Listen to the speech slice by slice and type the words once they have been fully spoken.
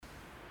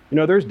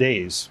There's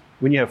days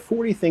when you have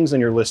 40 things on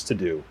your list to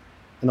do,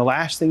 and the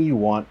last thing you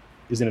want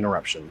is an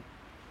interruption.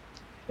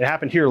 It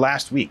happened here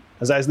last week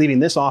as I was leaving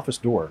this office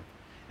door,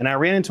 and I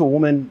ran into a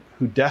woman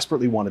who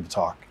desperately wanted to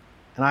talk.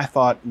 And I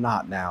thought,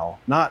 not now,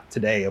 not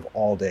today of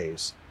all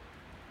days.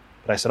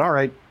 But I said, all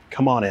right,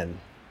 come on in.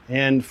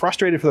 And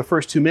frustrated for the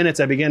first 2 minutes,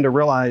 I began to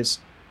realize,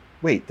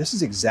 wait, this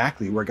is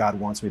exactly where God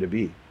wants me to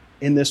be,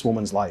 in this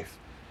woman's life.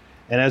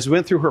 And as we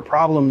went through her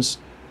problems,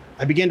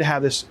 I began to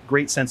have this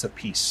great sense of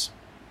peace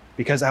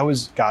because I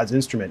was God's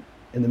instrument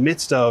in the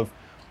midst of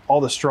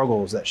all the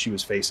struggles that she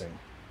was facing.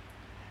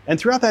 And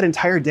throughout that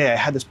entire day, I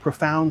had this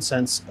profound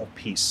sense of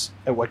peace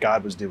at what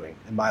God was doing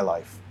in my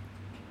life.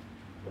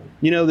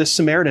 This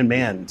Samaritan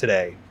man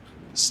today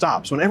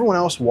stops when everyone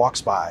else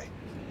walks by,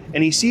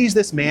 and he sees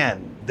this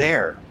man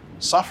there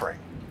suffering.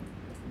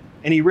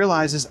 And he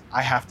realizes,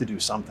 I have to do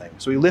something.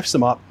 So he lifts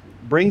him up,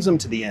 brings him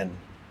to the inn,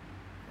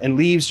 and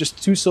leaves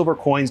just 2 silver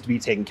coins to be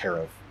taken care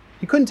of.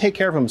 He couldn't take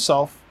care of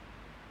himself,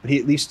 but he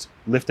at least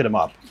lifted him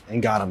up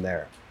and got him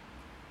there.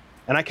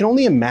 And I can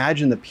only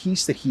imagine the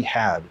peace that he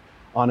had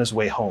on his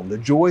way home, the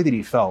joy that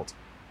he felt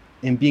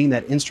in being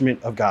that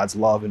instrument of God's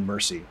love and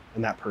mercy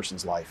in that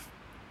person's life.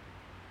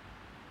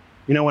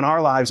 In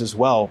our lives as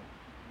well,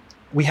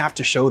 we have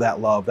to show that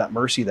love, that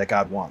mercy that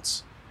God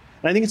wants.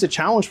 And I think it's a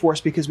challenge for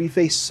us because we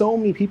face so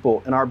many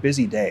people in our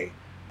busy day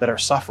that are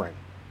suffering,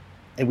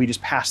 and we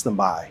just pass them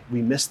by.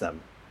 We miss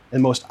them in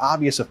the most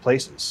obvious of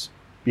places,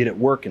 be it at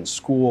work, in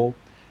school,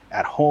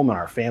 at home, in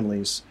our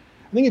families.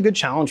 I think a good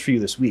challenge for you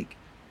this week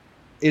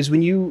is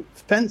when you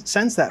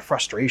sense that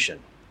frustration,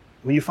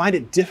 when you find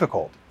it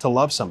difficult to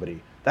love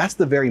somebody, that's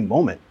the very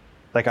moment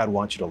that God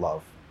wants you to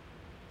love.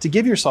 To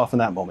give yourself in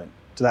that moment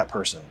to that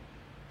person,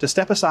 to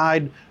step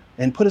aside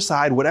and put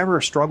aside whatever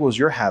struggles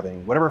you're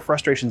having, whatever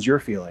frustrations you're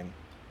feeling,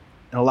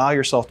 and allow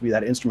yourself to be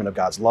that instrument of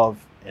God's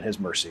love and His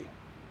mercy.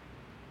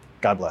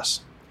 God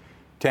bless.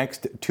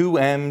 Text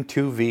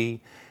 2M2V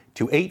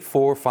to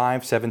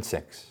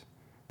 84576.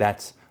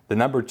 That's the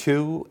number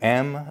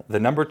 2M, the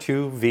number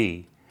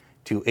 2V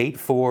to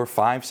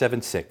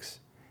 84576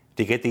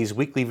 to get these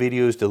weekly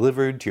videos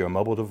delivered to your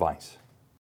mobile device.